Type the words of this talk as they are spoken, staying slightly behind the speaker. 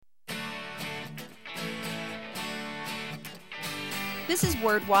This is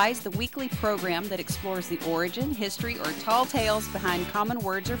WordWise, the weekly program that explores the origin, history, or tall tales behind common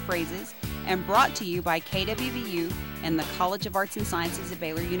words or phrases, and brought to you by KWVU and the College of Arts and Sciences at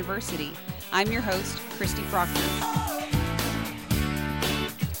Baylor University. I'm your host, Christy Proctor.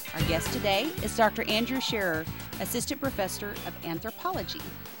 Our guest today is Dr. Andrew Scherer, Assistant Professor of Anthropology,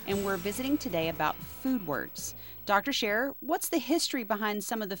 and we're visiting today about food words. Dr. Scherer, what's the history behind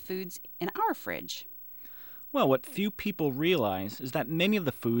some of the foods in our fridge? Well, what few people realize is that many of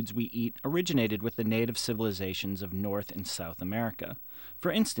the foods we eat originated with the native civilizations of North and South America. For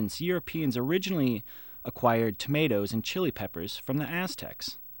instance, Europeans originally acquired tomatoes and chili peppers from the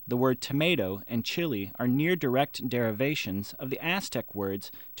Aztecs. The word tomato and chili are near direct derivations of the Aztec words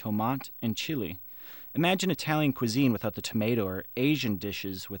tomate and chili. Imagine Italian cuisine without the tomato or Asian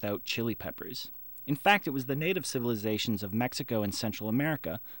dishes without chili peppers. In fact, it was the native civilizations of Mexico and Central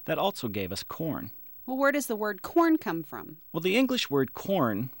America that also gave us corn. Well, where does the word corn come from? Well, the English word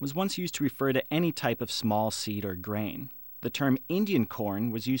corn was once used to refer to any type of small seed or grain. The term Indian corn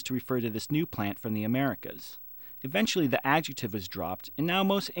was used to refer to this new plant from the Americas. Eventually, the adjective was dropped, and now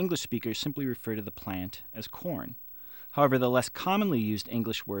most English speakers simply refer to the plant as corn. However, the less commonly used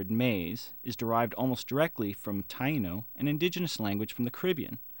English word maize is derived almost directly from Taino, an indigenous language from the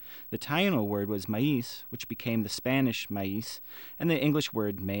Caribbean. The Taino word was maíz, which became the Spanish maíz, and the English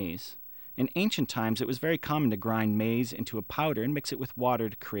word maize. In ancient times, it was very common to grind maize into a powder and mix it with water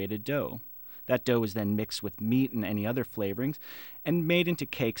to create a dough. That dough was then mixed with meat and any other flavorings and made into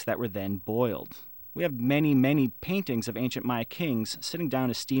cakes that were then boiled. We have many, many paintings of ancient Maya kings sitting down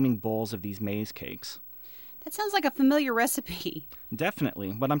to steaming bowls of these maize cakes. That sounds like a familiar recipe. Definitely.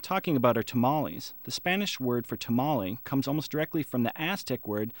 What I'm talking about are tamales. The Spanish word for tamale comes almost directly from the Aztec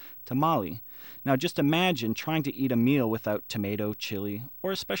word tamale. Now just imagine trying to eat a meal without tomato, chili,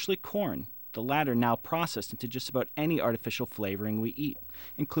 or especially corn. The latter now processed into just about any artificial flavoring we eat,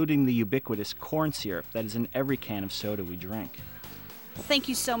 including the ubiquitous corn syrup that is in every can of soda we drink. Well, thank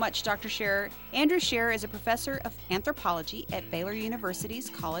you so much, Dr. Scherer. Andrew Scherer is a professor of anthropology at Baylor University's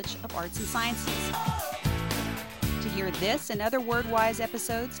College of Arts and Sciences. To hear this and other WordWise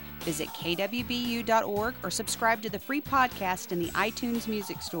episodes, visit kwbu.org or subscribe to the free podcast in the iTunes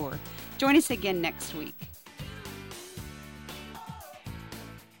Music Store. Join us again next week.